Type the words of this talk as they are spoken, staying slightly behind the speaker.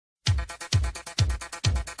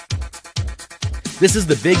This is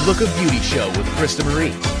the Big Book of Beauty Show with Krista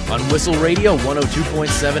Marie on Whistle Radio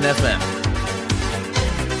 102.7 FM.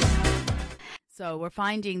 So we're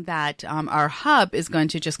finding that our hub is going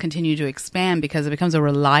to just continue to expand because it becomes a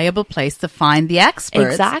reliable place to find the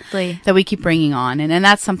experts that we keep bringing on. And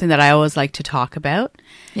that's something that I always like to talk about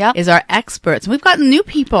is our experts. We've gotten new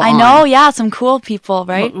people on. I know, yeah, some cool people,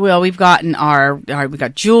 right? Well, we've gotten we've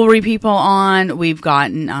got jewelry people on. We've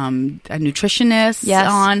gotten a nutritionist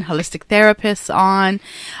on, holistic therapists on.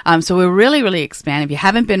 So we're really, really expanding. If you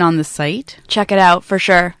haven't been on the site, check it out for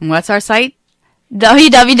sure. And what's our site?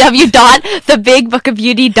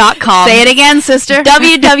 www.thebigbookofbeauty.com. Say it again, sister.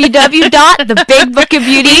 www.thebigbookofbeauty.com.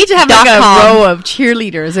 We need to have like a row of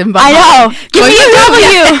cheerleaders in behind. I know. Give me a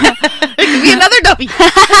W. Give me another W.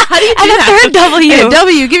 How do you do that? And a third W. And a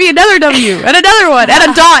W. Give me another W. And another one. And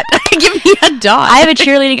a dot. Give me a dot. I have a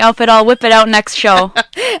cheerleading outfit. I'll whip it out next show.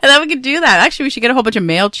 And then we could do that. Actually, we should get a whole bunch of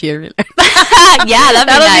male cheerleaders. Yeah, that'd be nice.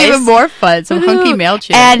 That'll be even more fun. Some hunky male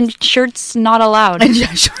cheerleaders. And shirts not allowed. And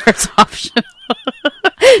shorts optional.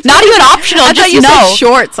 Not even optional. I thought you said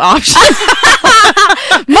shorts optional.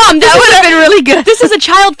 Mom, that would have been really good. This is a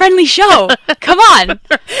child-friendly show. Come on.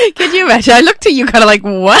 Can you imagine? I looked at you kind of like,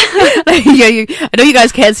 what? I know you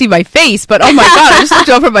guys can't see my face, but oh my God, I just looked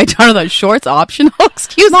over at my daughter and thought, shorts optional?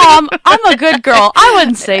 Excuse Mom, me. I'm a good girl. I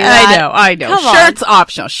wouldn't say that. I know. Come shirts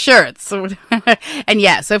optional. Shirts. And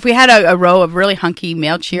yeah, so if we had a row of really hunky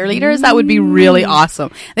male cheerleaders, that would be really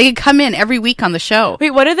awesome. They could come in every week on the show.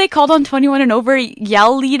 Wait, what are they called on 21 and over?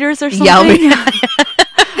 Yell leaders or something?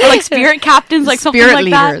 Or like spirit captains, like something like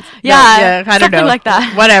leaders. That. Yeah, I don't know. Something like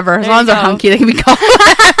that. Whatever. As long as they're hunky, they can be called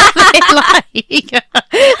they like. They can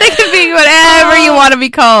be whatever you want to be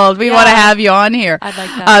called. We want to have you on here. I'd like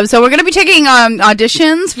that. So we're going to be taking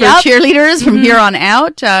auditions for cheerleaders from here on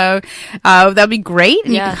out. That'd be great.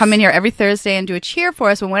 And you can come in here every Thursday and do a cheer for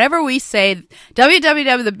us. And whenever we say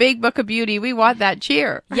www, the Big Book of Beauty, we want that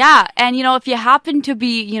cheer. Yeah. And, if you happen to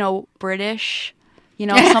be, British,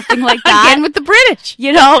 something like that. Again with the British.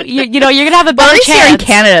 You're gonna have a better chance. Here in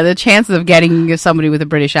Canada, the chances of getting somebody with a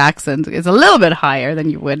British accent is a little bit higher than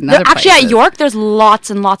you would in other places. Actually, at York, there's lots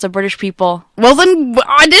and lots of British people. Well, then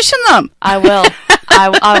audition them. I will.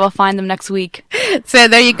 I will find them next week. So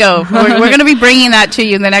there you go. We're going to be bringing that to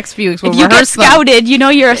you in the next few weeks. We'll if you get scouted,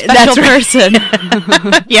 you're a special person.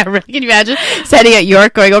 Yeah, really. Can you imagine standing at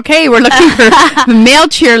York going, okay, we're looking for male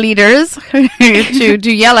cheerleaders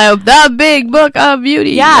to yell out the Big Book of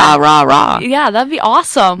Beauty. Yeah. Rah, rah, rah. Yeah, that'd be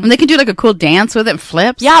awesome. And they can do like a cool dance with it,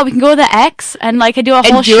 flips. Yeah, we can go to the X and like do a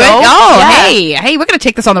whole show. Oh, hey, we're going to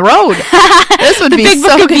take this on the road. This would be Big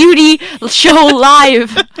Book of Beauty show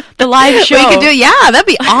live. The live show. We could do that'd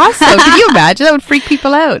be awesome. Can you imagine? That would freak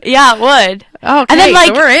people out. Yeah, it would. Okay, and then,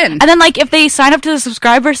 so we're in. And then if they sign up to the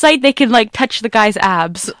subscriber site, they can touch the guy's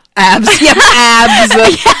abs. Yep, abs.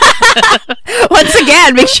 Once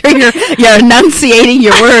again, make sure you're enunciating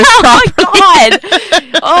your words properly. Oh my God!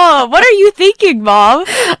 Oh, what are you thinking, Mom?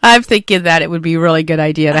 I'm thinking that it would be a really good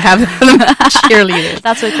idea to have them cheerleaders.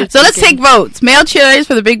 That's what you're So thinking. Let's take votes. Male cheerleaders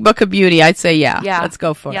for the Big Book of Beauty. I'd say yeah. Yeah. Let's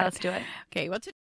go for it. Yeah, let's do it. Okay, what's it?